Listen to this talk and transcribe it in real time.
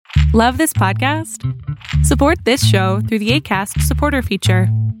Love this podcast? Support this show through the Acast supporter feature.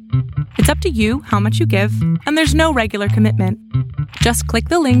 It's up to you how much you give, and there's no regular commitment. Just click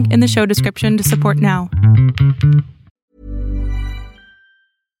the link in the show description to support now.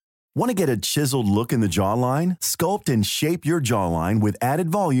 Want to get a chiseled look in the jawline? Sculpt and shape your jawline with added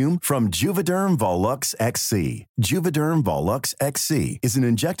volume from Juvederm Volux XC. Juvederm Volux XC is an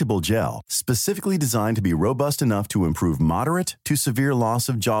injectable gel specifically designed to be robust enough to improve moderate to severe loss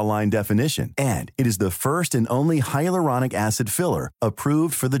of jawline definition. And it is the first and only hyaluronic acid filler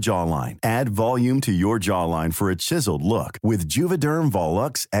approved for the jawline. Add volume to your jawline for a chiseled look with Juvederm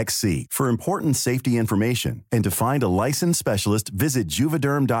Volux XC. For important safety information and to find a licensed specialist, visit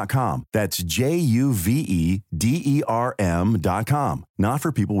juvederm.com. That's JUVEDERM.com. Not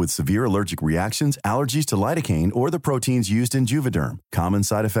for people with severe allergic reactions, allergies to lidocaine, or the proteins used in Juvederm. Common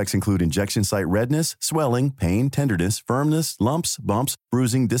side effects include injection site redness, swelling, pain, tenderness, firmness, lumps, bumps,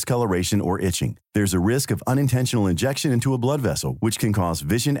 bruising, discoloration, or itching. There's a risk of unintentional injection into a blood vessel, which can cause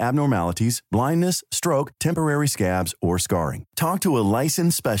vision abnormalities, blindness, stroke, temporary scabs, or scarring. Talk to a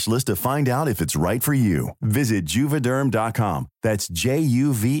licensed specialist to find out if it's right for you. Visit Juvederm.com. That's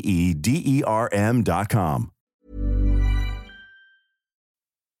JUVEDERM.com.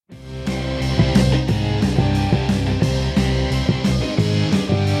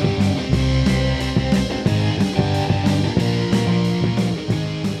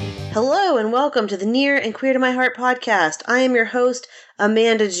 Hello and welcome to the Near and Queer to My Heart podcast. I am your host,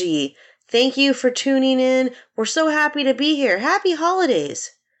 Amanda G. Thank you for tuning in. We're so happy to be here. Happy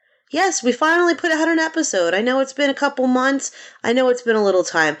holidays. Yes, we finally put out an episode. I know it's been a couple months. I know it's been a little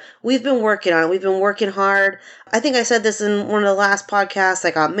time. We've been working on it. We've been working hard. I think I said this in one of the last podcasts.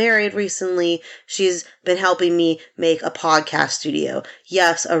 I got married recently. She's been helping me make a podcast studio.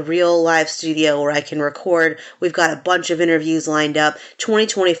 Yes, a real live studio where I can record. We've got a bunch of interviews lined up.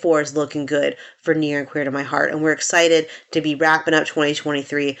 2024 is looking good for Near and Queer to My Heart, and we're excited to be wrapping up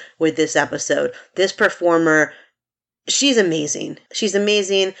 2023 with this episode. This performer, she's amazing. She's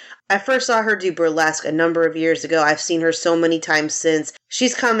amazing. I first saw her do burlesque a number of years ago. I've seen her so many times since.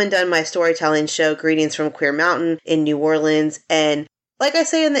 She's come and done my storytelling show, Greetings from Queer Mountain in New Orleans. And like I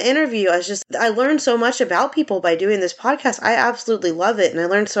say in the interview, I learned so much about people by doing this podcast. I absolutely love it. And I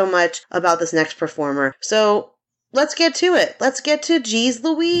learned so much about this next performer. So let's get to it. Let's get to Geez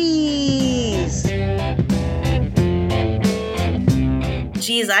Louise.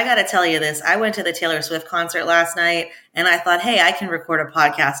 Geez, I gotta tell you this. I went to the Taylor Swift concert last night and I thought, hey, I can record a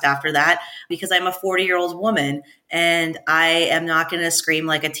podcast after that because I'm a 40-year-old woman and I am not going to scream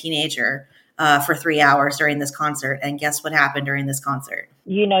like a teenager for 3 hours during this concert. And guess what happened during this concert?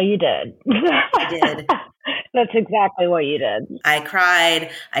 You know you did. I did. That's exactly what you did. I cried,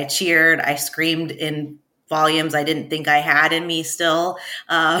 I cheered, I screamed in volumes I didn't think I had in me still.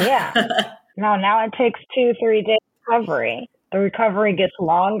 Yeah. No, now it takes 2-3 days recovery. The recovery gets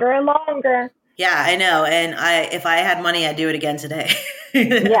longer and longer. Yeah, I know. And if I had money, I'd do it again today.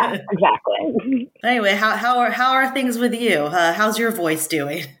 Yeah, exactly. Anyway, how are things with you? How's your voice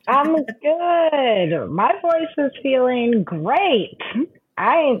doing? I'm good. My voice is feeling great.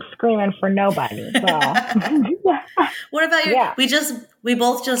 I ain't screaming for nobody. So. What about you? Yeah. We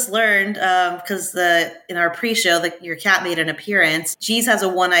both just learned because in our pre-show that your cat made an appearance. Geez has a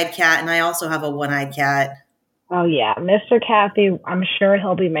one-eyed cat, and I also have a one-eyed cat. Oh, yeah. Mr. Kathy, I'm sure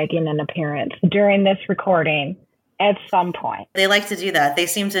he'll be making an appearance during this recording at some point. They like to do that. They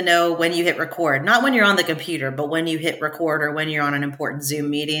seem to know when you hit record. Not when you're on the computer, but when you hit record or when you're on an important Zoom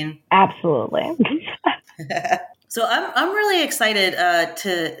meeting. Absolutely. So I'm really excited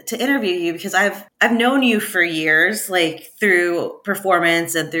to interview you because I've known you for years, like through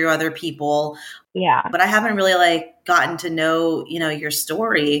performance and through other people. Yeah. But I haven't really gotten to know, your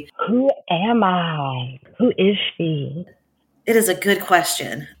story. Who am I? Who is she? It is a good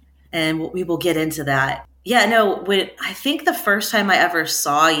question. And we will get into that. Yeah, no, I think the first time I ever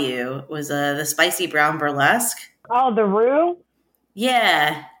saw you was the Spicy Brown Burlesque. Oh, the Rue?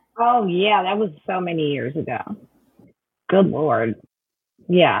 Yeah. Oh, yeah. That was so many years ago. Good Lord.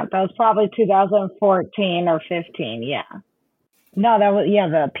 Yeah, that was probably 2014 or 15. Yeah. No, that was,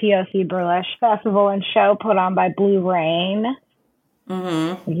 the POC Burlesque Festival and show put on by Blue Rain.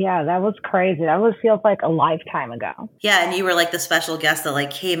 Mm-hmm. Yeah, that was crazy. That feels like a lifetime ago. Yeah, and you were the special guest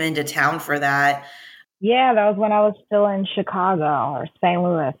that came into town for that. Yeah, that was when I was still in Chicago or St.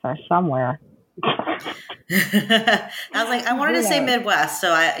 Louis or somewhere. I was I wanted to say Midwest,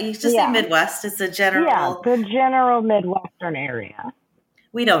 so you just say Midwest. It's a general... Yeah, the general Midwestern area.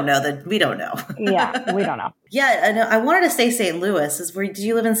 We don't know that. We don't know. Yeah, we don't know. Yeah, I know. I wanted to say St. Louis. Did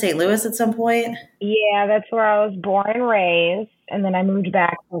you live in St. Louis at some point? Yeah, that's where I was born and raised. And then I moved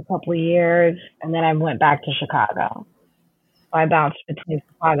back for a couple of years. And then I went back to Chicago. So I bounced between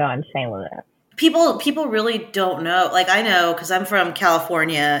Chicago and St. Louis. People really don't know. Like, I know because I'm from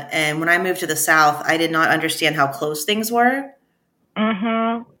California, and when I moved to the South, I did not understand how close things were.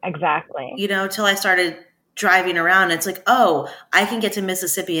 Mm-hmm. Exactly. You know, till I started driving around. It's like, oh, I can get to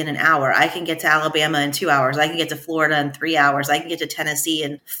Mississippi in an hour. I can get to Alabama in 2 hours. I can get to Florida in 3 hours. I can get to Tennessee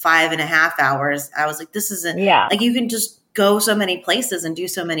in 5.5 hours. I was like, this isn't like you can just go so many places and do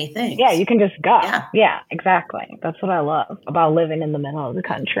so many things. Yeah, you can just go. Yeah. Yeah, exactly. That's what I love about living in the middle of the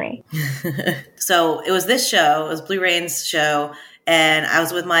country. So it was this show, it was Blue Rain's show, and I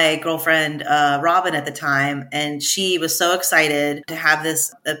was with my girlfriend, Robin, at the time, and she was so excited to have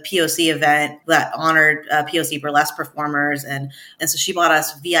a POC event that honored POC burlesque performers, and so she bought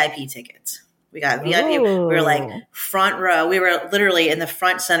us VIP tickets. We got VIP. Ooh. We were like front row. We were literally in the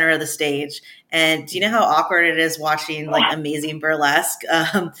front center of the stage. And do you know how awkward it is watching like amazing burlesque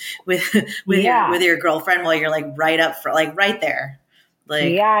with your girlfriend while you're like right up front, like right there?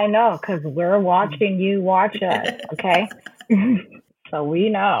 Like, yeah, I know, because we're watching you watch us. Okay, so we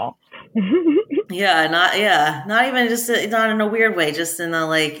know. not even just not in a weird way, just in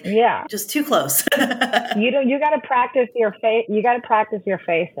a just too close. You got to practice your face. You got to practice your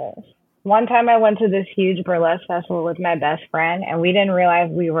faces. One time I went to this huge burlesque festival with my best friend, and we didn't realize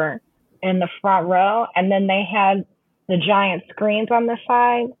we were in the front row. And then they had the giant screens on the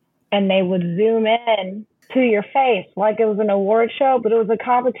side, and they would zoom in to your face like it was an award show, but it was a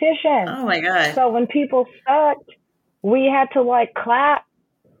competition. Oh my God. So when people sucked, we had to like clap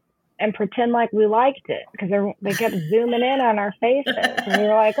and pretend like we liked it because they kept zooming in on our faces. And we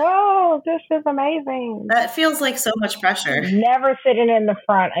were like, oh, this is amazing. That feels like so much pressure. Never sitting in the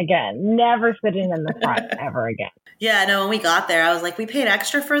front again. Never sitting in the front ever again. Yeah, no, when we got there, I was like, we paid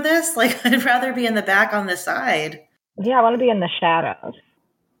extra for this? Like, I'd rather be in the back on the side. Yeah, I want to be in the shadows.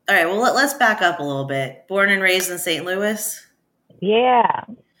 All right, well, let's back up a little bit. Born and raised in St. Louis? Yeah.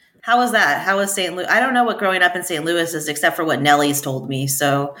 How was that? How was St. Louis? I don't know what growing up in St. Louis is except for what Nellie's told me.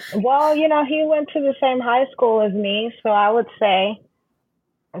 So, well, he went to the same high school as me, so I would say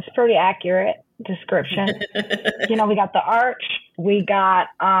it's pretty accurate description. We got the Arch, we got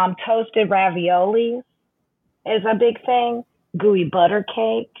toasted ravioli is a big thing, gooey butter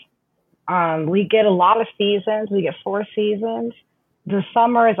cake. We get a lot of seasons. We get 4 seasons. The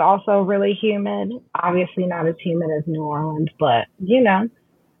summer is also really humid. Obviously not as humid as New Orleans, but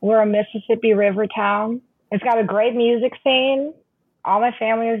we're a Mississippi River town. It's got a great music scene. All my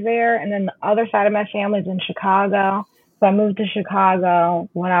family is there. And then the other side of my family is in Chicago. So I moved to Chicago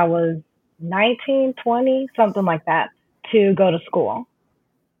when I was 19, 20, something like that, to go to school.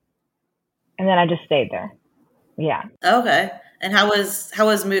 And then I just stayed there. Yeah. Okay. And how was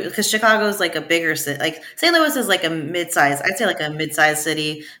because Chicago's like a bigger city. Like St. Louis is like a mid-size. I'd say like a mid-size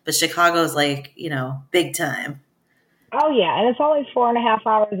city, but Chicago's like, big time. Oh, yeah. And it's only 4.5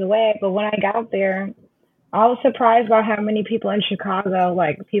 hours away. But when I got there, I was surprised by how many people in Chicago,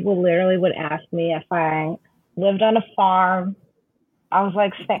 like people literally would ask me if I lived on a farm. I was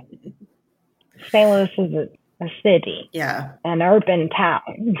like, St. Louis is a city. Yeah. An urban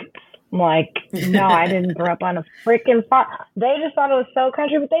town. I'm like, no, I didn't grow up on a freaking farm. They just thought it was so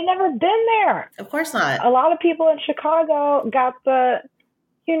country, but they never been there. Of course not. A lot of people in Chicago got the,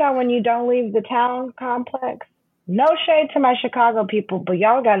 when you don't leave the town complex. No shade to my Chicago people, but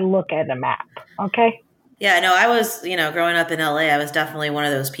y'all got to look at the map, okay? Yeah, no, I was, growing up in LA, I was definitely one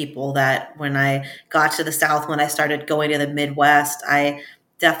of those people that when I got to the South, when I started going to the Midwest, I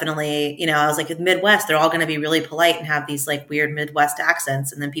definitely, I was like, the Midwest, they're all going to be really polite and have these like weird Midwest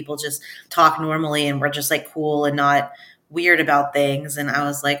accents. And then people just talk normally and we're just like cool and not weird about things. And I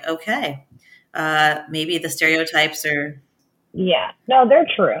was like, okay, maybe the stereotypes are. Yeah, no, they're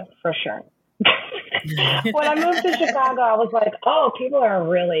true for sure. When I moved to Chicago, I was like, oh, people are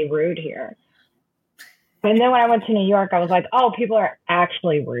really rude here. And then when I went to New York, I was like, oh, people are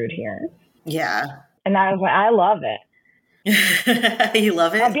actually rude here. Yeah. And I was like, I love it. You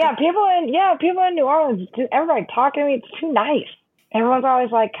love it? Yeah, people in New Orleans, everybody talking to me, it's too nice. Everyone's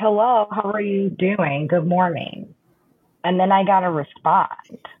always like, hello, how are you doing? Good morning. And then I got to respond.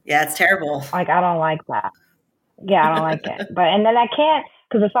 Yeah, it's terrible. Like, I don't like that. Yeah, I don't like it. And then I can't,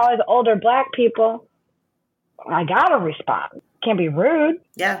 because it's always older Black people. I got to respond. Can't be rude.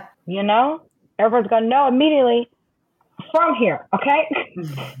 Yeah. Everyone's going to know immediately from here, okay?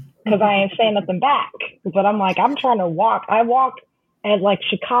 Because I ain't saying nothing back. But I'm like, I'm trying to walk. I walk at like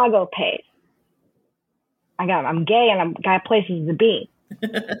Chicago pace. I'm gay and I've got places to be.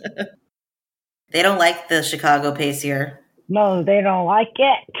 They don't like the Chicago pace here. No, they don't like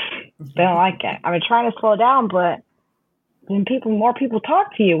it. They don't like it. I've been trying to slow down, but then more people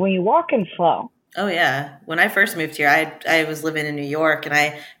talk to you when you walk in slow. Oh yeah. When I first moved here, I was living in New York, and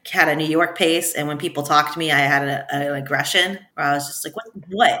I had a New York pace. And when people talked to me, I had an aggression where I was just like,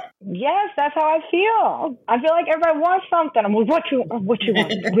 what? Yes, that's how I feel. I feel like everybody wants something. I'm like, what you want?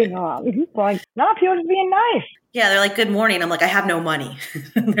 Like, no, people just being nice. Yeah, they're like, good morning. I'm like, I have no money.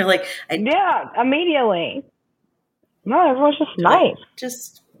 They're like, yeah, immediately. No, everyone's just nice.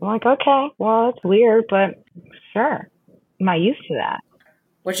 I'm like, okay, well, it's weird, but sure. I'm not used to that.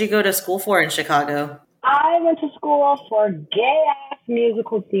 What'd you go to school for in Chicago? I went to school for gay-ass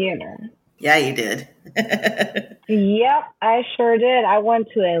musical theater. Yeah, you did. Yep, I sure did. I went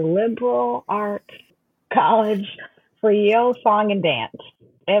to a liberal arts college for Yale Song and Dance.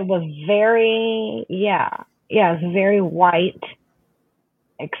 It was very, it was a very white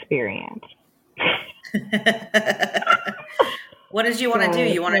experience. What did you want to do?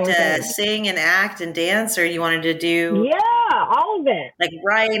 You wanted to sing and act and dance, or you wanted to do... Yeah, all of it. Like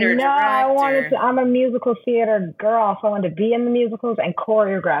write or direct? I wanted to. I'm a musical theater girl, so I wanted to be in the musicals and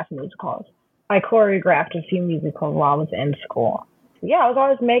choreograph musicals. I choreographed a few musicals while I was in school. Yeah, I was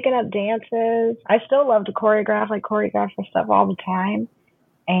always making up dances. I still love to choreograph. I choreograph for stuff all the time.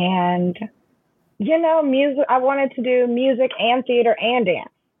 And, music, I wanted to do music and theater and dance.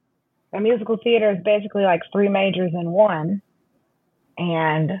 A musical theater is basically like 3 majors in one.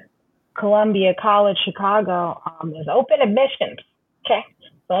 And Columbia College Chicago is open admissions. Okay.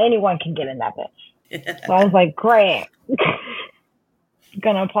 So anyone can get in that bitch. So I was like, great.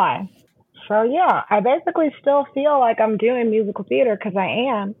 Gonna apply. So yeah, I basically still feel like I'm doing musical theater because I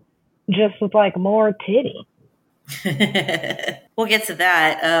am, just with like more titty. We'll get to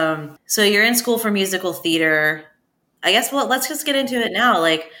that. So you're in school for musical theater. I guess, let's just get into it now.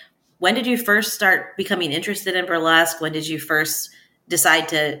 Like, when did you first start becoming interested in burlesque? When did you first decide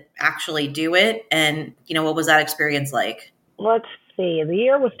to actually do it? And, what was that experience like? Let's see. The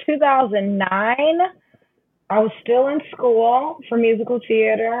year was 2009. I was still in school for musical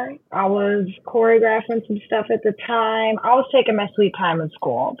theater. I was choreographing some stuff at the time. I was taking my sweet time in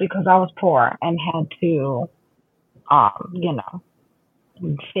school because I was poor and had to,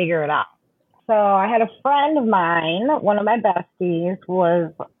 figure it out. So I had a friend of mine, one of my besties,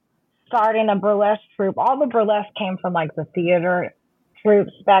 was starting a burlesque troupe. All the burlesque came from like the theater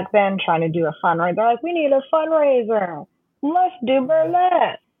troops back then, trying to do a fundraiser. They're like, we need a fundraiser. Let's do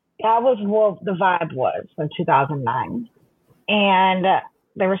burlesque. That was what the vibe was in 2009. And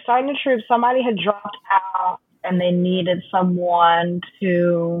they were starting a troupe. Somebody had dropped out and they needed someone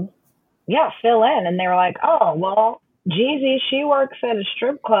to, fill in. And they were like, oh, well, Jeezy, she works at a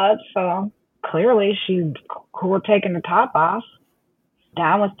strip club. So clearly she's cool with taking the top off.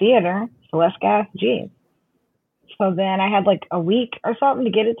 Down with theater. So let's ask G. So then I had like a week or something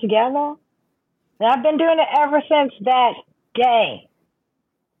to get it together. And I've been doing it ever since that day.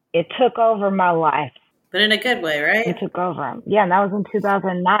 It took over my life. But in a good way, right? It took over. Yeah, and that was in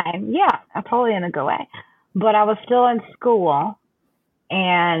 2009. Yeah, totally in a good way. But I was still in school.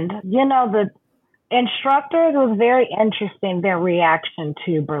 And, the instructors, was very interesting, their reaction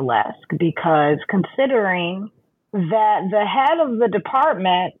to burlesque. Because considering that the head of the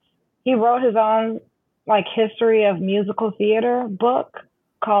department, he wrote his own history of musical theater book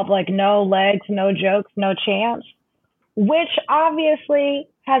called No Legs, No Jokes, No Chance, which obviously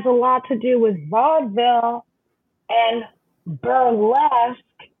has a lot to do with vaudeville and burlesque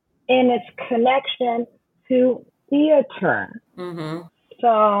in its connection to theater. Mm-hmm.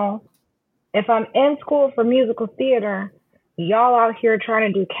 So if I'm in school for musical theater, y'all out here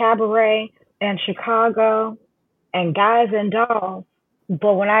trying to do cabaret and Chicago and Guys and Dolls,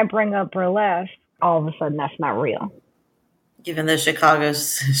 but when I bring up burlesque, all of a sudden that's not real. Given that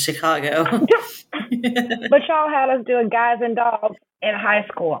Chicago's Chicago. But y'all had us doing Guys and Dolls in high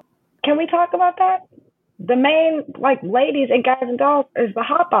school. Can we talk about that? The main ladies in Guys and Dolls is the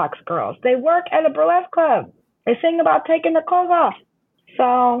Hotbox girls. They work at a burlesque club. They sing about taking their clothes off.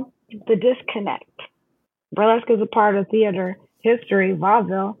 So the disconnect. Burlesque is a part of theater history,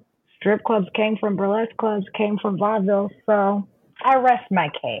 vaudeville. Strip clubs came from burlesque clubs, came from vaudeville. So I rest my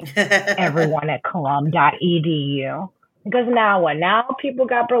case, everyone at colum.edu. Because now what? Now people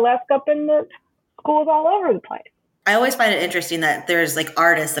got burlesque up in the schools all over the place. I always find it interesting that there's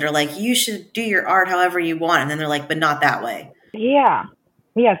artists that are like, you should do your art however you want. And then they're like, but not that way. Yeah.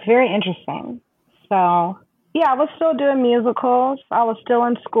 Yeah, it's very interesting. So, yeah, I was still doing musicals. I was still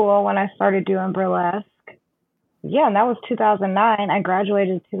in school when I started doing burlesque. Yeah, and that was 2009. I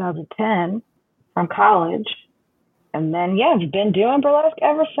graduated in 2010 from college. And then, yeah, I've been doing burlesque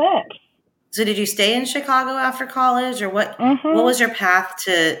ever since. So did you stay in Chicago after college, or what? Mm-hmm. What was your path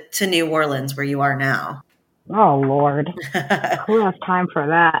to New Orleans, where you are now? Oh, Lord. Who has time for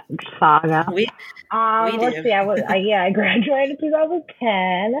that saga? We Let's do. see. I graduated in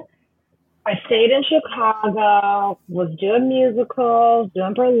 2010. I stayed in Chicago, was doing musicals,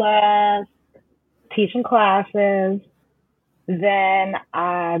 doing burlesque, teaching classes. Then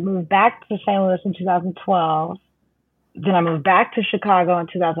I moved back to St. Louis in 2012. Then I moved back to Chicago in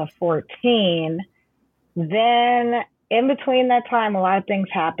 2014. Then in between that time, a lot of things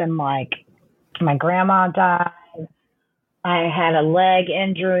happened. Like my grandma died. I had a leg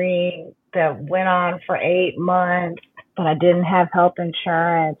injury that went on for 8 months, but I didn't have health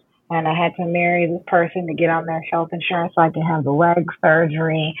insurance. And I had to marry this person to get on their health insurance so I could have the leg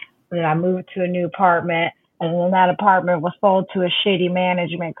surgery. And then I moved to a new apartment. And then that apartment was sold to a shitty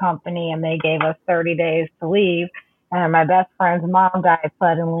management company, and they gave us 30 days to leave. And my best friend's mom died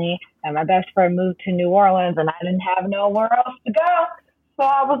suddenly. And my best friend moved to New Orleans, and I didn't have nowhere else to go. So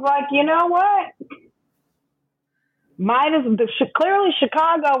I was like, you know what? Clearly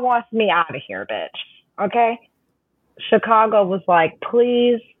Chicago wants me out of here, bitch. Okay? Chicago was like,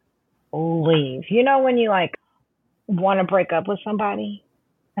 please leave. You know when you like want to break up with somebody?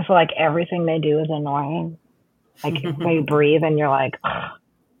 I feel like everything they do is annoying. Like they breathe and you're like, ugh.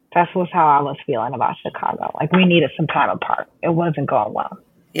 That was how I was feeling about Chicago. Like we needed some time apart. It wasn't going well.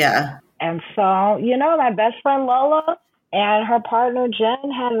 Yeah. And so, my best friend Lola and her partner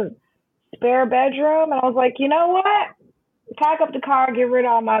Jen had a spare bedroom. And I was like, you know what? Pack up the car, get rid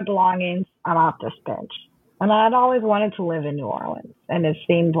of all my belongings. I'm off this bitch. And I'd always wanted to live in New Orleans. And it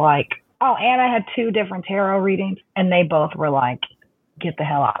seemed like, and I had 2 different tarot readings. And they both were like, get the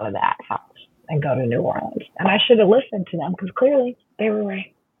hell out of that house and go to New Orleans. And I should have listened to them because clearly they were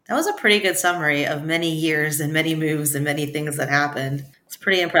right. That was a pretty good summary of many years and many moves and many things that happened. It's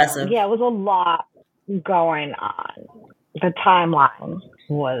pretty impressive. Yeah, it was a lot going on. The timeline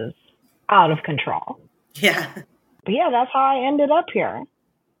was out of control. Yeah. But yeah, that's how I ended up here,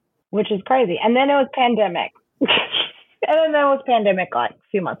 which is crazy. And then it was pandemic. And then there was pandemic like a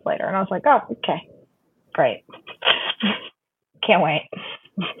few months later. And I was like, oh, okay, great. Can't wait.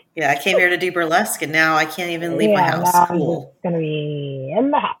 Yeah, I came here to do burlesque, and now I can't even leave my house. Now Cool. I'm just going to be in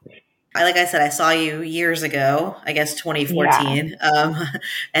the house. Like I said, I saw you years ago, I guess 2014. Yeah.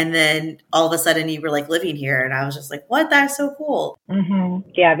 And then all of a sudden you were like living here, and I was just like, what? That's so cool. Mm-hmm.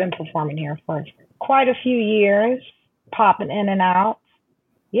 Yeah, I've been performing here for quite a few years, popping in and out.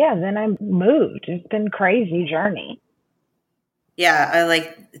 Yeah, then I moved. It's been a crazy journey. Yeah, I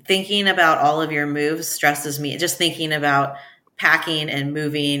like thinking about all of your moves stresses me. Just thinking about packing and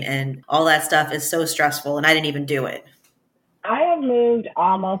moving and all that stuff is so stressful, and I didn't even do it. I have moved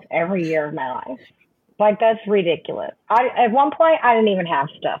almost every year of my life. Like, that's ridiculous. At one point, I didn't even have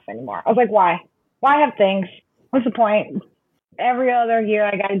stuff anymore. I was like, why? Why have things? What's the point? Every other year,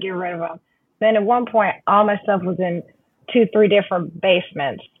 I got to get rid of them. Then at one point, all my stuff was in 2-3 different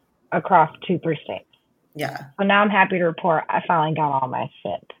basements across 2-3 states. Yeah. So now I'm happy to report I finally got all my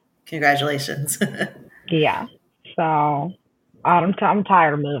shit. Congratulations. Yeah. So I'm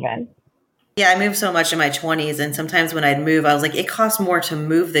tired of moving. Yeah, I moved so much in my 20s, and sometimes when I'd move, I was like, it costs more to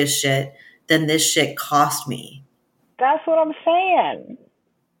move this shit than this shit cost me. That's what I'm saying.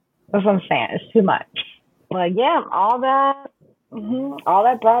 That's what I'm saying. It's too much. But yeah, all that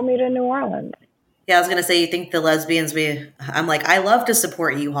brought me to New Orleans. Yeah, I was going to say, you think the lesbians, I'm like, I love to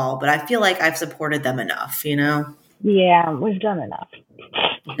support U-Haul, but I feel like I've supported them enough, you know? Yeah, we've done enough.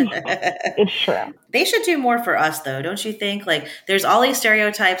 It's true. They should do more for us, though, don't you think? Like, there's all these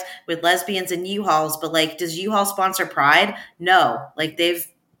stereotypes with lesbians and U-Hauls, but like, does U-Haul sponsor Pride? No. Like,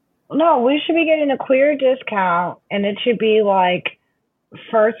 No, we should be getting a queer discount, and it should be like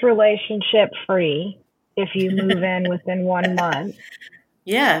first relationship free if you move in within 1 month.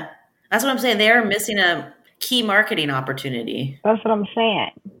 Yeah. That's what I'm saying. They are missing a key marketing opportunity. That's what I'm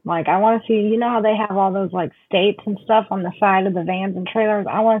saying. Like, I want to see, you know how they have all those like states and stuff on the side of the vans and trailers?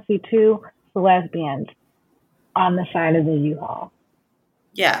 I want to see 2 lesbians on the side of the U-Haul.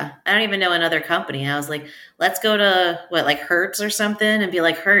 Yeah. I don't even know another company. I was like, let's go to like Hertz or something and be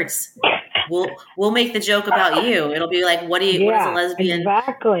like, Hertz, we'll make the joke about you. It'll be like, what does a lesbian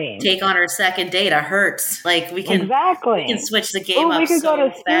take on her second date? A Hertz. Like, we can switch the game up we could so go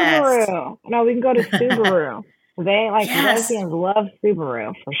to fast. Subaru. No, we can go to Subaru. Lesbians love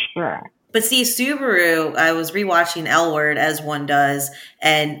Subaru for sure. But see, Subaru, I was rewatching L Word, as one does,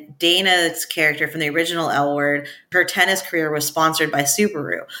 and Dana's character from the original L Word, her tennis career was sponsored by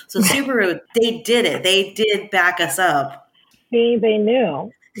Subaru. So Subaru, they did it. They did back us up. See, they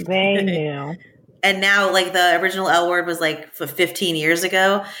knew. They knew. And now, like, the original L Word was like 15 years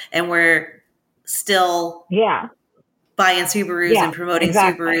ago, and we're still buying Subarus and promoting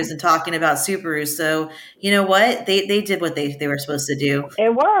Subarus and talking about Subarus. So you know what? They did what they were supposed to do.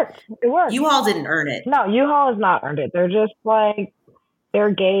 It worked. U-Haul didn't earn it. No, U-Haul has not earned it. They're just like,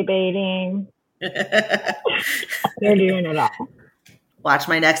 they're gay baiting. They're doing it all. Watch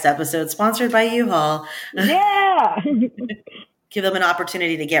my next episode, sponsored by U-Haul. Yeah. Give them an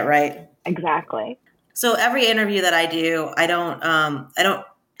opportunity to get right. Exactly. So every interview that I do, I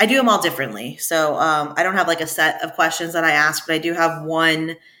do them all differently. So I don't have like a set of questions that I ask, but I do have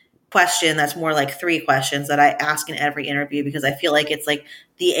one question that's more like 3 questions that I ask in every interview, because I feel like it's like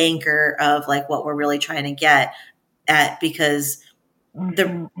the anchor of like what we're really trying to get at, because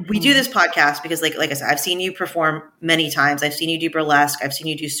we do this podcast because like I said, I've seen you perform many times. I've seen you do burlesque. I've seen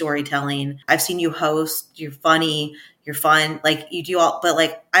you do storytelling. I've seen you host. You're funny. You're fun. Like you do all, but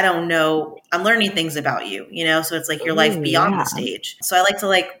like, I don't know, I'm learning things about you, you know? So it's like your life beyond the stage. So I like to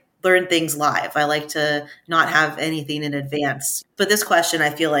like learn things live. I like to not have anything in advance. But this question, I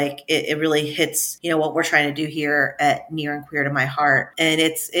feel like it really hits, you know, what we're trying to do here at Near and Queer to My Heart. And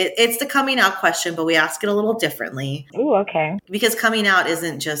it's the coming out question, but we ask it a little differently. Ooh, okay. Because coming out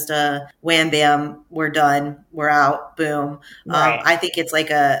isn't just a wham, bam, we're done, we're out, boom. Right. I think it's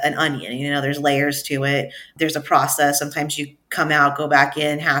like an onion, you know, there's layers to it. There's a process. Sometimes you come out, go back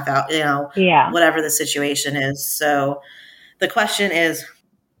in, half out, you know, whatever the situation is. So the question is,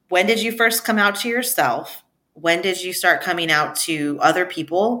 when did you first come out to yourself? When did you start coming out to other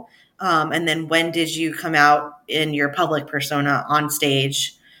people? And then when did you come out in your public persona on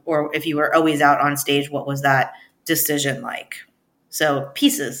stage? Or if you were always out on stage, what was that decision like? So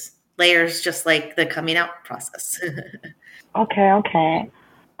pieces, layers, just like the coming out process. Okay.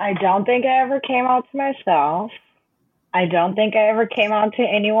 I don't think I ever came out to myself. I don't think I ever came out to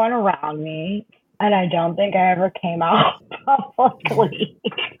anyone around me. And I don't think I ever came out publicly.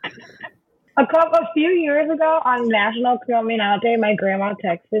 A few years ago on National Coming Out Day, my grandma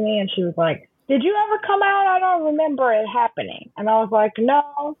texted me and she was like, "Did you ever come out? I don't remember it happening." And I was like,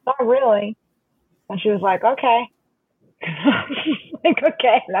 "No, not really." And she was like, "Okay." Like,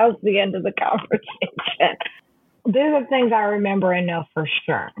 okay. And that was the end of the conversation. These are things I remember and know for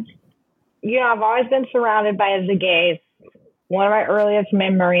sure. You know, I've always been surrounded by the gays. One of my earliest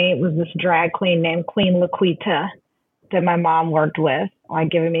memories was this drag queen named Queen Laquita that my mom worked with, like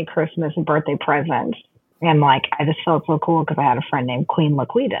giving me Christmas and birthday presents. And like, I just felt so cool because I had a friend named Queen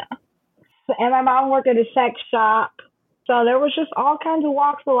Laquita. And my mom worked at a sex shop. So there was just all kinds of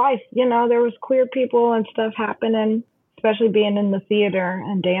walks of life. You know, there was queer people and stuff happening, especially being in the theater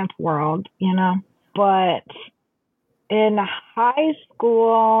and dance world, you know. But in high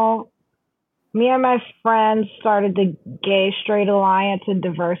school, me and my friends started the Gay Straight Alliance and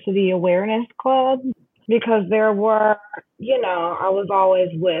Diversity Awareness Club because there were, you know, I was always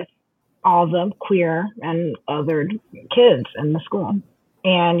with all the queer and othered kids in the school.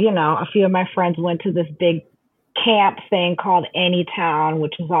 And, you know, a few of my friends went to this big camp thing called Anytown,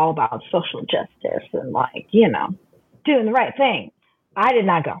 which is all about social justice and like, you know, doing the right thing. I did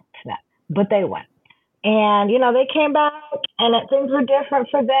not go to that, but they went. And, you know, they came back and things were different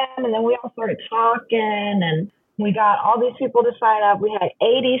for them. And then we all started talking and we got all these people to sign up. We had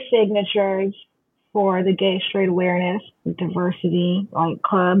 80 signatures for the Gay Straight Awareness Diversity like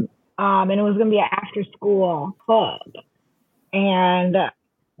club. And it was going to be an after school club. And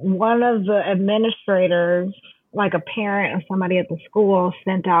one of the administrators, like a parent or somebody at the school,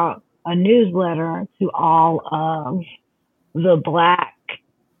 sent out a newsletter to all of the Black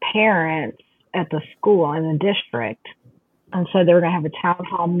parents at the school in the district, and said they were going to have a town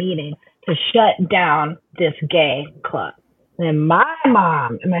hall meeting to shut down this gay club. And my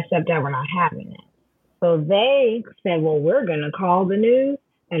mom and my stepdad were not having it. So they said, well, we're going to call the news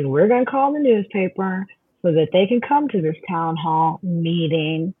and we're going to call the newspaper so that they can come to this town hall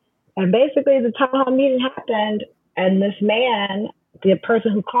meeting. And basically the town hall meeting happened, and this man, the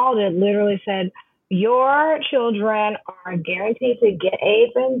person who called it, literally said, your children are guaranteed to get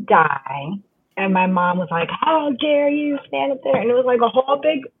AIDS and die. And my mom was like, how dare you stand up there? And it was like a whole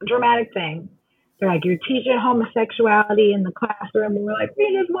big dramatic thing. They're like, you're teaching homosexuality in the classroom. And we're like,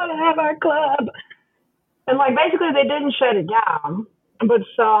 we just want to have our club. And like, basically they didn't shut it down. But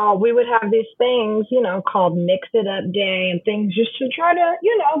so we would have these things, you know, called Mix It Up Day and things just to try to,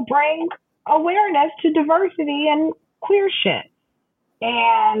 you know, bring awareness to diversity and queer shit.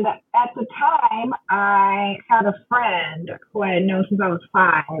 And at the time, I had a friend who I had known since I was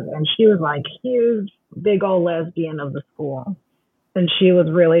 5, and she was like huge, big old lesbian of the school. And she was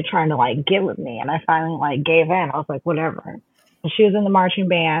really trying to like get with me. And I finally like gave in. I was like, whatever. And she was in the marching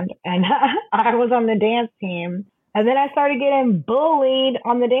band, and I was on the dance team. And then I started getting bullied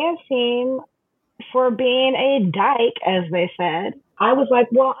on the dance team for being a dyke, as they said. I was like,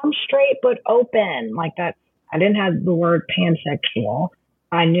 well, I'm straight but open. Like that. I didn't have the word pansexual.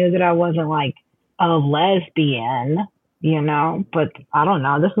 I knew that I wasn't like a lesbian, but I don't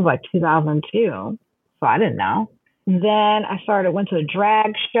know. This was like 2002. So I didn't know. Then I went to a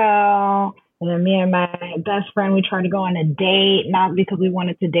drag show. And then me and my best friend, we tried to go on a date, not because we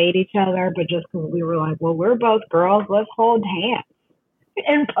wanted to date each other, but just because we were like, well, we're both girls. Let's hold hands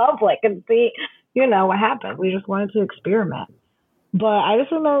in public and see, what happens. We just wanted to experiment. But I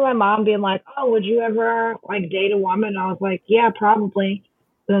just remember my mom being like, oh, would you ever like date a woman? And I was like, yeah, probably.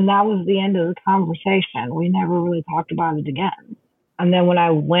 Then that was the end of the conversation. We never really talked about it again. And then when I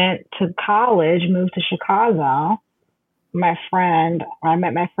went to college, moved to Chicago, I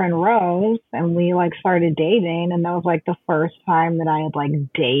met my friend Rose, and we like started dating. And that was like the first time that I had like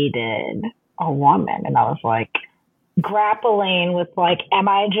dated a woman. And I was like grappling with like, am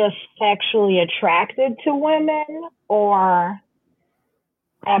I just sexually attracted to women, or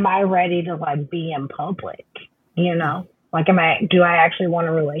am I ready to like be in public? Like, do I actually want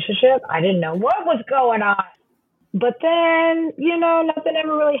a relationship? I didn't know what was going on. But then, nothing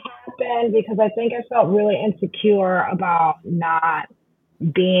ever really happened because I think I felt really insecure about not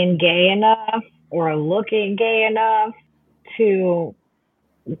being gay enough or looking gay enough to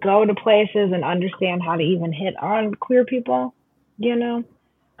go to places and understand how to even hit on queer people,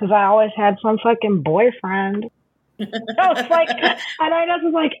 because I always had some fucking boyfriend. So it's like, and I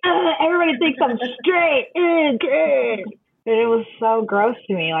was like, everybody thinks I'm straight. And it was so gross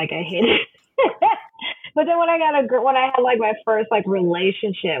to me. Like, I hated it. But then when I had like my first like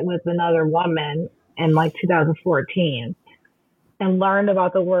relationship with another woman in like 2014 and learned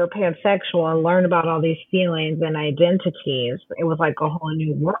about the word pansexual and learned about all these feelings and identities, it was like a whole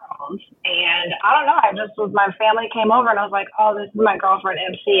new world. And I don't know, my family came over and I was like, oh, this is my girlfriend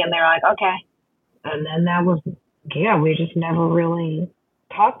MC. And they're like, okay. And then we just never really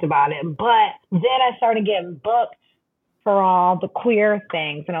talked about it. But then I started getting booked for all the queer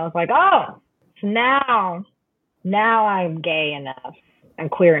things. And I was like, oh, so now I'm gay enough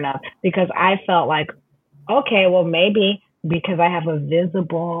and queer enough, because I felt like, okay, well, maybe because I have a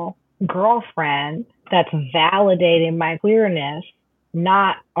visible girlfriend that's validating my queerness,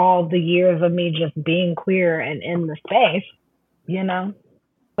 not all the years of me just being queer and in the space, So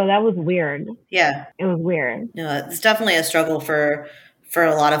that was weird. Yeah. It was weird. It's definitely a struggle for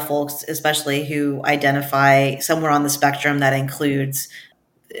a lot of folks, especially who identify somewhere on the spectrum that includes,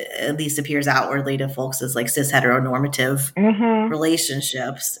 at least appears outwardly to folks, as like cis heteronormative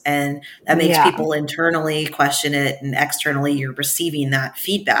relationships. And that makes people internally question it, and externally you're receiving that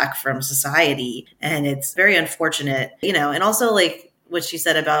feedback from society. And it's very unfortunate, and also like what she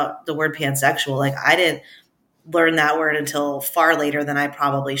said about the word pansexual, like I didn't learn that word until far later than I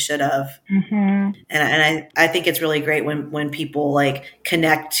probably should have. And I think it's really great when people like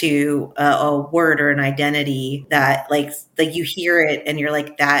connect to a word or an identity that like you hear it and you're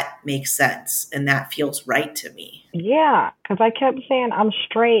like, that makes sense and that feels right to me. Yeah, because I kept saying I'm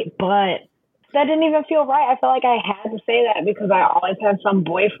straight, but that didn't even feel right. I felt like I had to say that because I always had some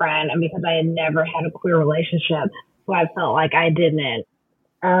boyfriend and because I had never had a queer relationship. So I felt like I didn't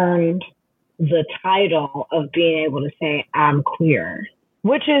earn the title of being able to say I'm queer,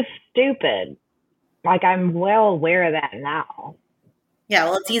 which is stupid. Like, I'm well aware of that now. Yeah,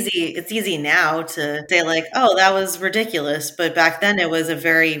 well, it's easy now to say like, oh, that was ridiculous, but back then it was a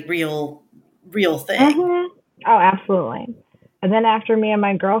very real thing. Oh, absolutely. And then after me and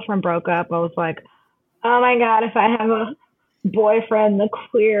my girlfriend broke up, I was like, oh my God, if I have a boyfriend, the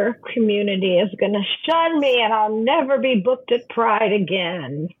queer community is going to shun me and I'll never be booked at Pride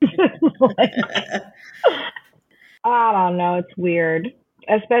again. Like, I don't know. It's weird.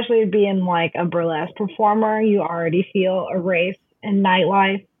 Especially being like a burlesque performer, you already feel erased in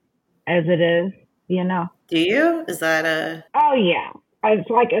nightlife as it is, Do you? Is that a... Oh, yeah. It's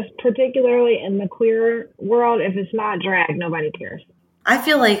like, particularly in the queer world, if it's not drag, nobody cares. I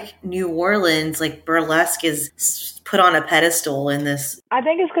feel like New Orleans, like burlesque is put on a pedestal in this. I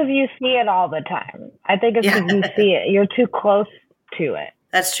think it's because you see it all the time. I think it's because you see it. You're too close to it.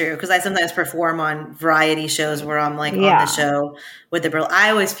 That's true. Because I sometimes perform on variety shows where I'm like on the show with the burlesque. I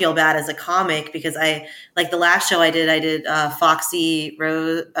always feel bad as a comic because I like the last show I did Foxy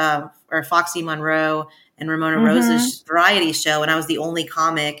Monroe and Ramona Rose's variety show, and I was the only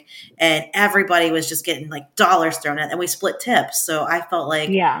comic, and everybody was just getting like dollars thrown at, and we split tips. So I felt like,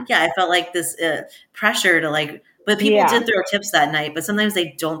 I felt like this pressure to like But people did throw tips that night, but sometimes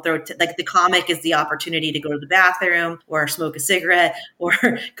they don't throw like the comic is the opportunity to go to the bathroom or smoke a cigarette or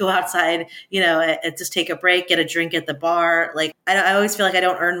go outside, and just take a break, get a drink at the bar. Like I always feel like I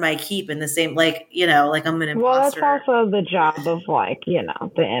don't earn my keep in the same, like I'm an imposter. Well, that's also the job of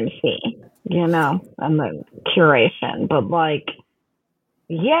the MC, and the curation. But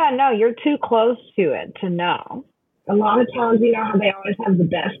no, you're too close to it to know. A lot of times, how they always have the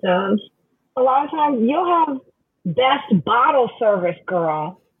best of. A lot of times you'll have best bottle service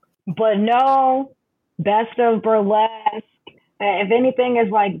girl, but no best of burlesque. If anything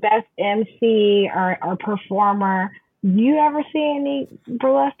is like best MC or performer, you ever see any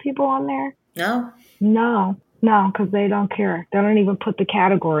burlesque people on there? No, because they don't care. They don't even put the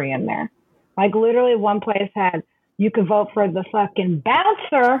category in there. Like literally one place had, you could vote for the fucking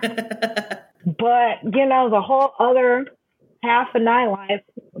bouncer, but the whole other half of nightlife,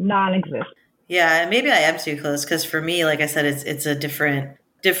 non-existent. Yeah, maybe I am too close because for me, like I said, it's a different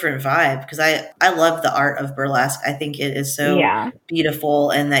vibe because I love the art of burlesque. I think it is so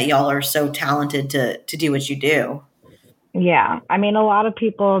beautiful and that y'all are so talented to do what you do. Yeah. I mean, a lot of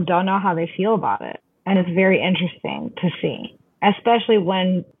people don't know how they feel about it. And it's very interesting to see, especially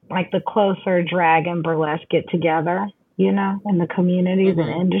when like the closer drag and burlesque get together, in the communities and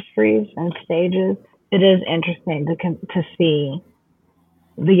industries and stages. It is interesting to see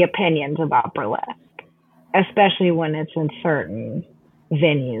the opinions about burlesque, especially when it's in certain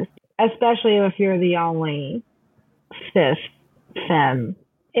venues, especially if you're the only cis femme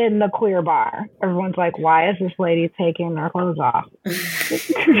in the queer bar. Everyone's like, why is this lady taking her clothes off?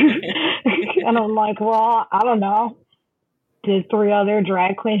 And I'm like, well, I don't know. Did 3 other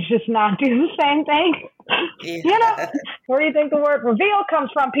drag queens just not do the same thing? Yeah. Where do you think the word reveal comes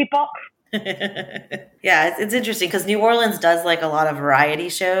from, people? Yeah, it's interesting because New Orleans does like a lot of variety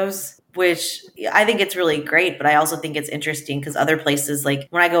shows, which I think it's really great. But I also think it's interesting because other places, like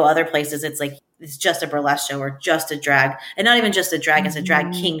when I go other places, it's like it's just a burlesque show or just a drag, and not even just a drag. It's a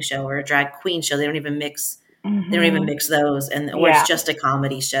drag king show or a drag queen show. They don't even mix. They don't even mix those, or it's just a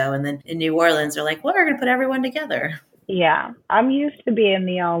comedy show. And then in New Orleans, they're like, "Well, we're going to put everyone together." Yeah, I'm used to being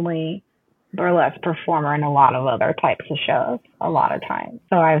the only burlesque performer in a lot of other types of shows a lot of times.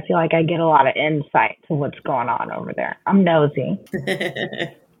 So I feel like I get a lot of insight to what's going on over there. I'm nosy.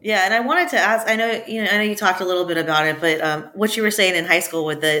 Yeah, and I wanted to ask, I know you talked a little bit about it, but what you were saying in high school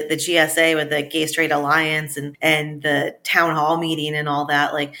with the GSA, with the Gay Straight Alliance and the town hall meeting and all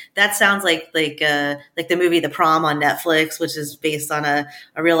that, like that sounds like the movie The Prom on Netflix, which is based on a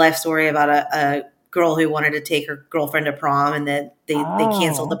real life story about a girl who wanted to take her girlfriend to prom, and then they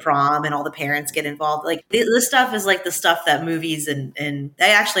canceled the prom and all the parents get involved. Like this stuff is like the stuff that movies and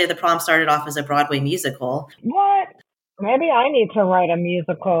they actually, the prom started off as a Broadway musical. What? Maybe I need to write a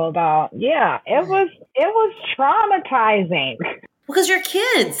musical about, it was traumatizing. Because you're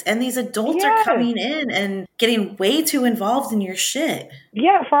kids and these adults are coming in and getting way too involved in your shit.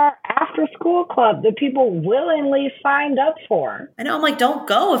 Yeah, for our after school club that people willingly signed up for. I know, I'm like, don't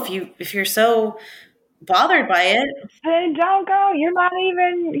go if you're so bothered by it. Then don't go. You're not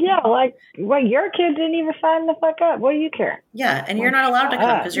even, your kid didn't even sign the fuck up. What do you care? Yeah, and you're not allowed to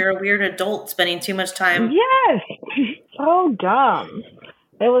come because you're a weird adult spending too much time. Yes. So dumb.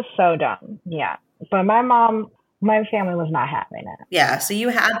 It was so dumb. Yeah. But my family was not having it. Yeah, so you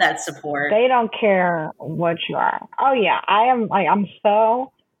had that support. They don't care what you are. Oh yeah, I'm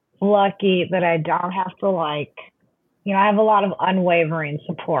so lucky that I don't have to I have a lot of unwavering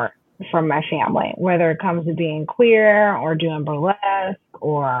support from my family, whether it comes to being queer or doing burlesque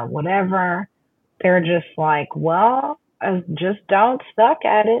or whatever. They're just like, well, just don't suck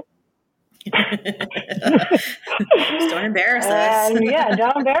at it. Just don't embarrass us.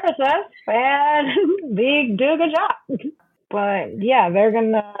 Don't embarrass us and do a good job. But they're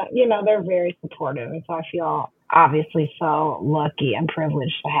gonna, they're very supportive. And so I feel obviously so lucky and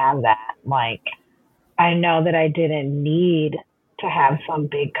privileged to have that. Like, I know that I didn't need to have some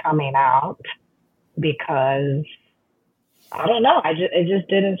big coming out because I don't know. It just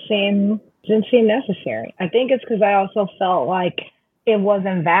didn't seem necessary. I think it's because I also felt like it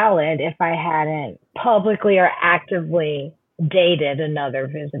wasn't valid if I hadn't publicly or actively dated another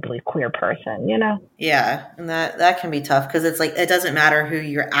visibly queer person, Yeah, and that can be tough because it's like it doesn't matter who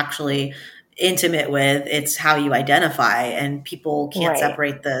you're actually intimate with, it's how you identify, and people can't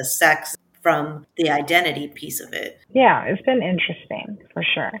separate the sex from the identity piece of it. Yeah, it's been interesting for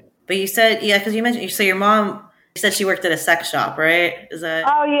sure. But you said, because you mentioned, so your mom, you said she worked at a sex shop, right? Is that?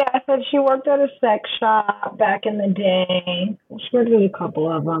 Oh yeah, I said she worked at a sex shop back in the day. She worked at a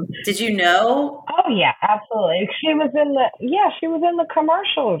couple of them. Did you know? Oh yeah, absolutely. She was in the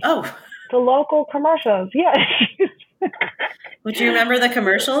commercials. Oh, The local commercials, yes. Would you remember the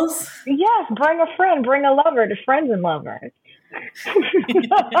commercials? Yes, bring a friend, bring a lover to Friends and Lovers.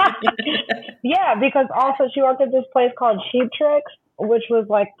 Yeah, because also she worked at this place called Cheap Tricks, which was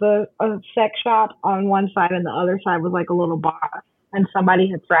like a sex shop on one side, and the other side was like a little bar. And somebody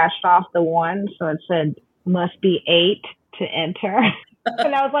had thrashed off the one, so it said must be 8 to enter.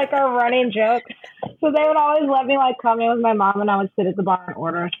 And that was like our running joke. So they would always let me like come in with my mom, and I would sit at the bar and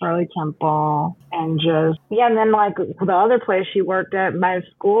order a Shirley Temple and just, yeah. And then like the other place she worked at, my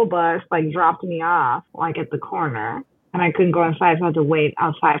school bus like dropped me off like at the corner, and I couldn't go inside, so I had to wait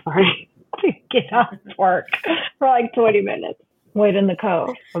outside for her to get off work for like 20 minutes. Wait in the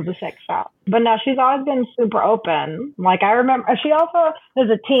cove of the sex shop. But no, she's always been super open. Like I remember, she also is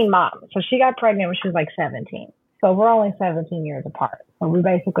a teen mom. So she got pregnant when she was like 17. So we're only 17 years apart. So we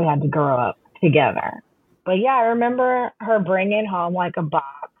basically had to grow up together. But yeah, I remember her bringing home like a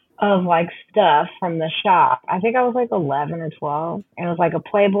box of like stuff from the shop. I think I was like 11 or 12. And it was like a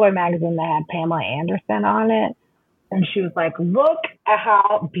Playboy magazine that had Pamela Anderson on it. And she was like, look at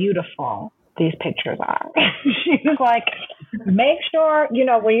how beautiful these pictures are. She was like, make sure, you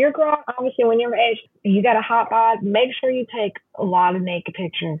know, when you're growing, obviously when you're age, you got a hot bod, make sure you take a lot of naked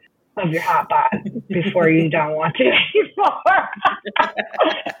pictures of your hot bod before you don't want to anymore.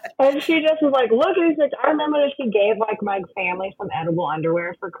 And she just was like, look at these pictures. I remember that she gave like my family some edible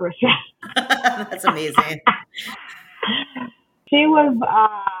underwear for Christmas. That's amazing. She was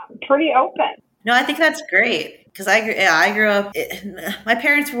pretty open. No, I think that's great. Because I grew up, my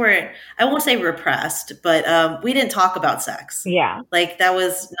parents weren't, I won't say repressed, but we didn't talk about sex. Yeah. Like that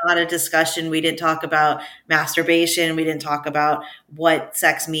was not a discussion. We didn't talk about masturbation. We didn't talk about what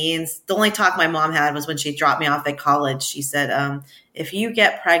sex means. The only talk my mom had was when she dropped me off at college. She said, if you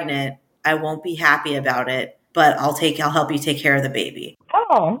get pregnant, I won't be happy about it, but I'll help you take care of the baby.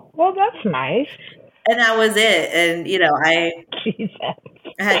 Oh, well, that's nice. And that was it. And, you know, Jesus.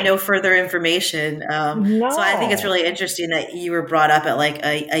 I had no further information. No. So I think it's really interesting that you were brought up at like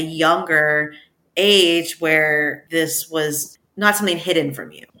a younger age where this was not something hidden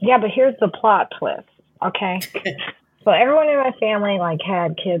from you. Yeah, but here's the plot twist, okay? So everyone in my family like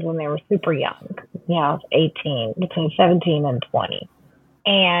had kids when they were super young. You know, 18, between 17 and 20.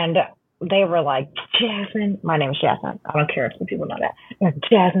 And they were like, Jasmine, my name is Jasmine. I don't care if some people know that. Like,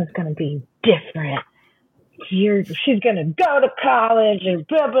 Jasmine's going to be different. She's going to go to college and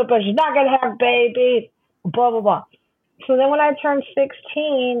blah, blah, blah. She's not going to have babies, blah, blah, blah. So then when I turned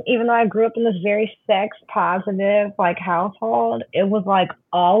 16, even though I grew up in this very sex positive like household, it was like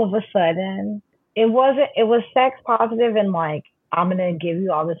all of a sudden, it was sex positive and like, I'm going to give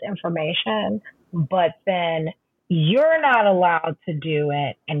you all this information, but then you're not allowed to do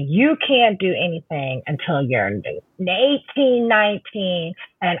it and you can't do anything until you're 18, 19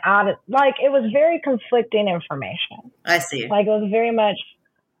 and out of, like, it was very conflicting information. I see. Like, it was very much,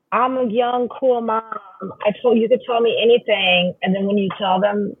 I'm a young, cool mom. You could tell me anything. And then when you tell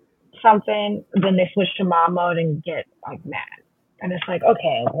them something, then they switch to mom mode and get like mad. And it's like,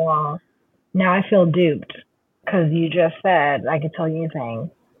 okay, well, now I feel duped because you just said I could tell you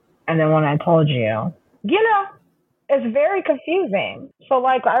anything. And then when I told you, you know, it's very confusing. So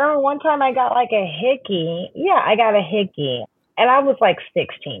like, I remember one time I got like a hickey. Yeah, I got a hickey. And I was like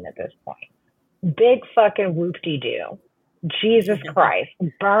 16 at this point. Big fucking whoop-de-doo. Jesus Christ.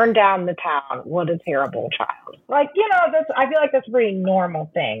 Burn down the town. What a terrible child. Like, you know, I feel like that's a pretty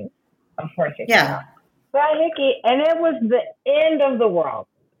normal thing. Of course. Yeah. That hickey. And it was the end of the world.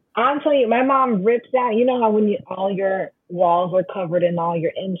 I'm telling you, my mom rips out. You know how when all your walls are covered in all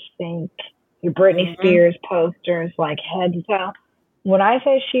your instinct, your Britney Spears posters, like head to toe. When I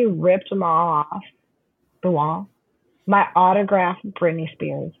say she ripped them all off the wall, my autographed Britney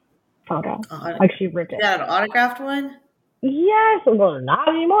Spears photo, like she ripped it. You got an autographed one? Yes, well, not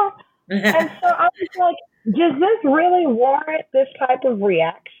anymore. And so I was like, does this really warrant this type of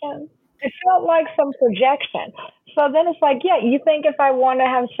reaction? It felt like some projection. So then it's like, yeah, you think if I want to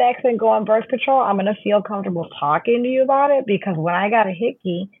have sex and go on birth control, I'm going to feel comfortable talking to you about it? Because when I got a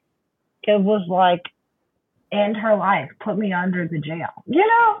hickey, it was like, end her life, put me under the jail, you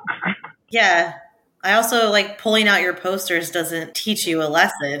know? Yeah. I also like pulling out your posters doesn't teach you a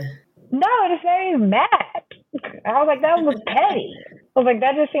lesson. No, it just made me mad. I was like, that was petty. I was like,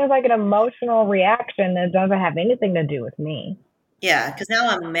 that just seems like an emotional reaction that doesn't have anything to do with me. Yeah, because now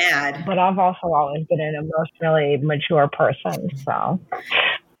I'm mad. But I've also always been an emotionally mature person, so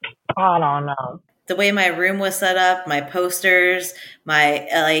I don't know. The way my room was set up, my posters,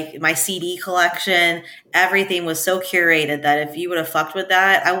 my CD collection, everything was so curated that if you would have fucked with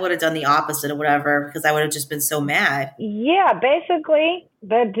that, I would have done the opposite or whatever because I would have just been so mad. Yeah, basically,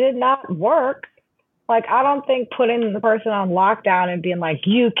 that did not work. Like, I don't think putting the person on lockdown and being like,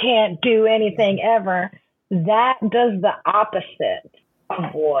 you can't do anything ever, that does the opposite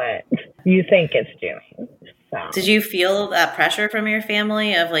of what you think it's doing. So. Did you feel that pressure from your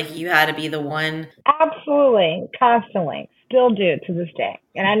family of like you had to be the one? Absolutely, constantly. Still do to this day.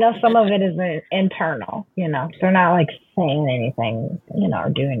 And I know some of it is internal, you know. They're not like saying anything, you know, or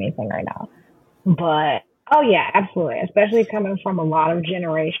doing anything right now. But oh yeah, absolutely. Especially coming from a lot of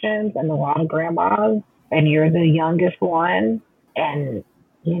generations and a lot of grandmas, and you're the youngest one, and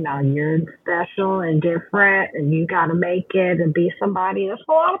you know you're special and different, and you got to make it and be somebody. That's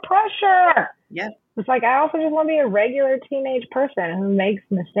a lot of pressure. Yeah. It's like I also just want to be a regular teenage person who makes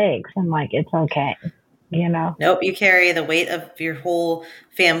mistakes, and like it's okay, you know. Nope, you carry the weight of your whole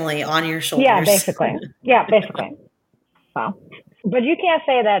family on your shoulders. Yeah, basically. Yeah, basically. So. But you can't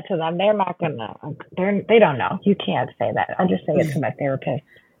say that to them. They're not going to, they don't know. You can't say that. I just say it to my therapist,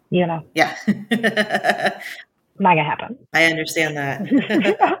 you know? Yeah. Not going to happen. I understand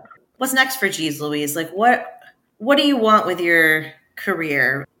that. What's next for Geez Louise? Like what do you want with your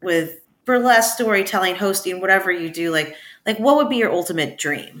career, with burlesque, storytelling, hosting, whatever you do? Like what would be your ultimate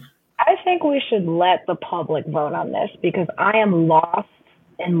dream? I think we should let the public vote on this because I am lost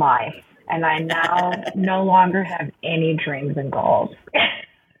in life. And I now no longer have any dreams and goals.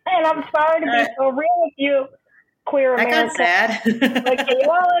 And I'm sorry to be so real with you, queer America. That got sad. Like,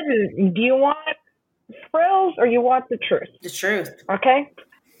 do you want thrills or you want the truth? The truth. Okay?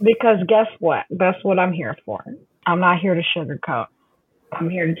 Because guess what? That's what I'm here for. I'm not here to sugarcoat. I'm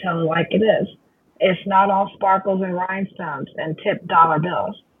here to tell it like it is. It's not all sparkles and rhinestones and tip dollar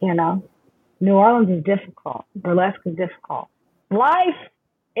bills, you know? New Orleans is difficult. Burlesque is difficult. Life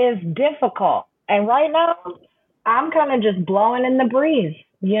is difficult. And right now, I'm kind of just blowing in the breeze,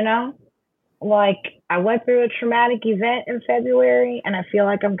 you know? Like, I went through a traumatic event in February, and I feel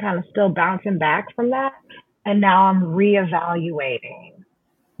like I'm kind of still bouncing back from that. And now I'm reevaluating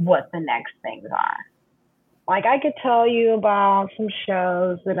what the next things are. Like, I could tell you about some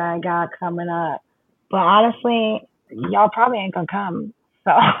shows that I got coming up, but honestly, y'all probably ain't gonna come.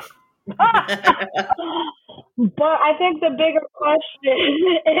 So... But I think the bigger question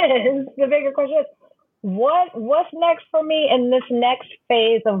is what's next for me in this next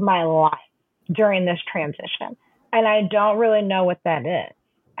phase of my life during this transition? And I don't really know what that is.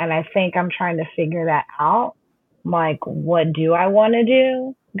 And I think I'm trying to figure that out. Like, what do I want to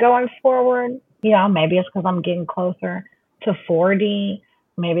do going forward? You know, maybe it's because I'm getting closer to 40.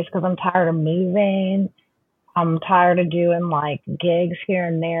 Maybe it's because I'm tired of moving. I'm tired of doing like gigs here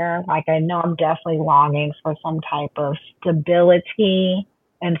and there. Like, I know I'm definitely longing for some type of stability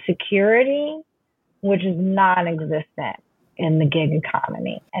and security, which is non-existent in the gig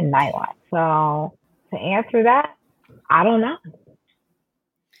economy and nightlife. So to answer that, I don't know.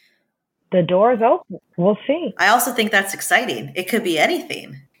 The door's open. We'll see. I also think that's exciting. It could be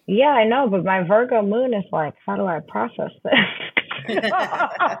anything. Yeah, I know. But my Virgo moon is like, how do I process this?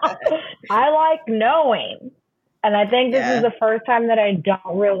 I like knowing. And I think this is the first time that I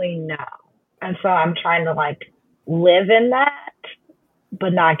don't really know. And so I'm trying to like live in that,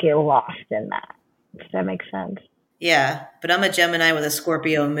 but not get lost in that. Does that make sense? Yeah. But I'm a Gemini with a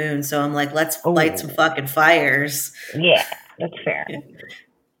Scorpio moon. So I'm like, let's light some fucking fires. Yeah, that's fair.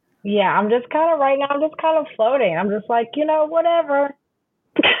 Yeah, I'm just kind of right now, I'm just kind of floating. I'm just like, you know, whatever.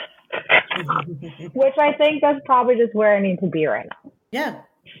 Which I think that's probably just where I need to be right now. Yeah.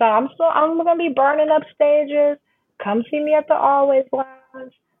 So I'm going to be burning up stages. Come see me at the Always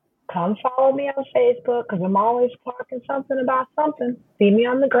Lounge. Come follow me on Facebook because I'm always talking something about something. See me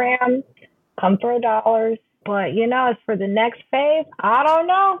on the gram. Come throw dollars. But, you know, as for the next phase, I don't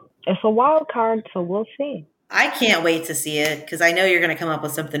know. It's a wild card, so we'll see. I can't wait to see it because I know you're going to come up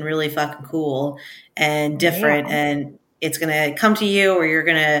with something really fucking cool and different, and it's going to come to you, or you're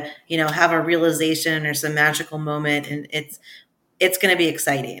going to, you know, have a realization or some magical moment, and it's going to be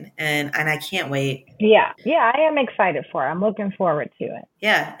exciting, and I can't wait. Yeah, I am excited for it. I'm looking forward to it.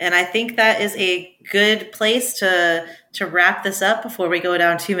 Yeah, and I think that is a good place to wrap this up before we go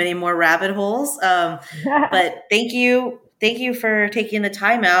down too many more rabbit holes. But thank you for taking the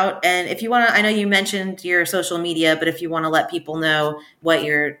time out. And if you want to, I know you mentioned your social media, but if you want to let people know what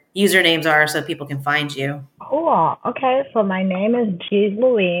your usernames are so people can find you. Cool. Okay, so my name is Geez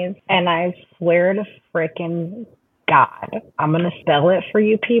Loueez, and I swear to freaking God, I'm going to spell it for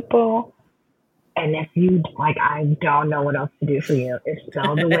you people. And if you, like, I don't know what else to do for you. It's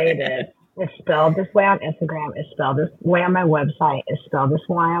spelled the way it is. It's spelled this way on Instagram. It's spelled this way on my website. It's spelled this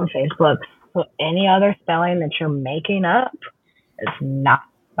way on Facebook. So any other spelling that you're making up is not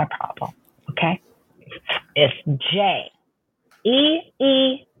my problem. Okay? It's J-E-E-Z.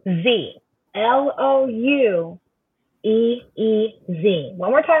 L-O-U-E-E-Z.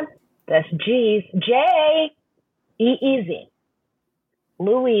 One more time. That's G's. J-E-E-Z.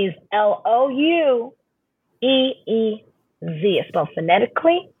 Loueez. L-O-U-E-E-Z. It's spelled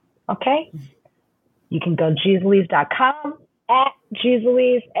phonetically. Okay? You can go JeezLoueez.com, at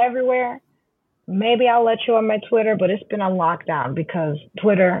JeezLoueez everywhere. Maybe I'll let you on my Twitter, but it's been on lockdown because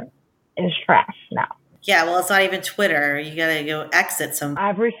Twitter is trash now. Yeah, well, it's not even Twitter. You gotta go exit some. I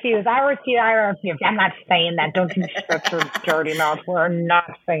refuse. I'm not saying that. Don't you shut your dirty mouth. We're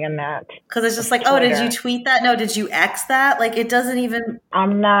not saying that. Because it's just like, Twitter. Oh, did you tweet that? No, did you X that? Like, it doesn't even.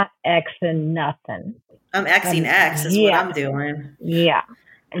 I'm not Xing nothing. I'm Xing X is what I'm doing. Yeah,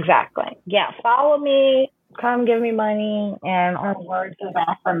 exactly. Yeah, follow me. Come give me money and our words of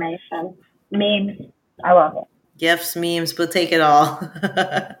affirmation. Memes. I love it. Gifts, memes, we'll take it all.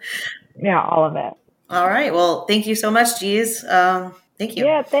 Yeah, all of it. All right. Well, thank you so much, Jeez. Thank you.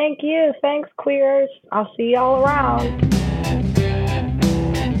 Yeah, thank you. Thanks, queers. I'll see y'all around.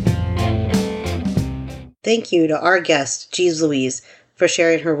 Thank you to our guest, Jeez Loueez, for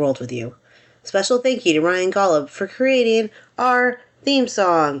sharing her world with you. Special thank you to Ryan Golub for creating our theme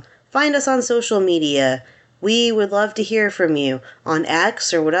song. Find us on social media. We would love to hear from you on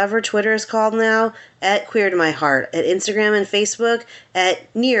X or whatever Twitter is called now, at Queer to My Heart, at Instagram and Facebook,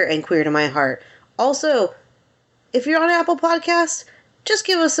 at Near and Queer to My Heart. Also, if you're on Apple Podcasts, just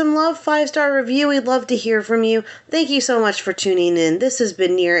give us some love, 5-star review. We'd love to hear from you. Thank you so much for tuning in. This has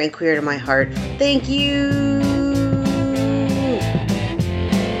been Near and Queer to My Heart. Thank you.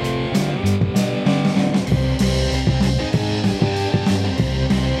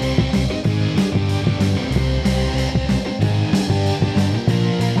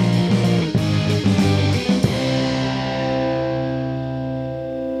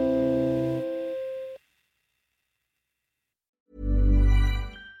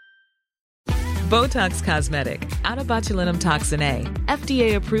 Botox Cosmetic, out of botulinum toxin A,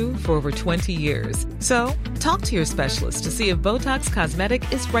 FDA approved for over 20 years. So, talk to your specialist to see if Botox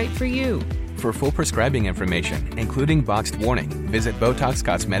Cosmetic is right for you. For full prescribing information, including boxed warning, visit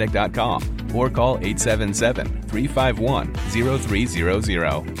BotoxCosmetic.com or call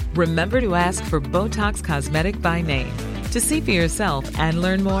 877-351-0300. Remember to ask for Botox Cosmetic by name. To see for yourself and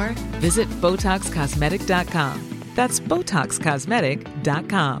learn more, visit BotoxCosmetic.com. That's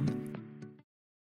BotoxCosmetic.com.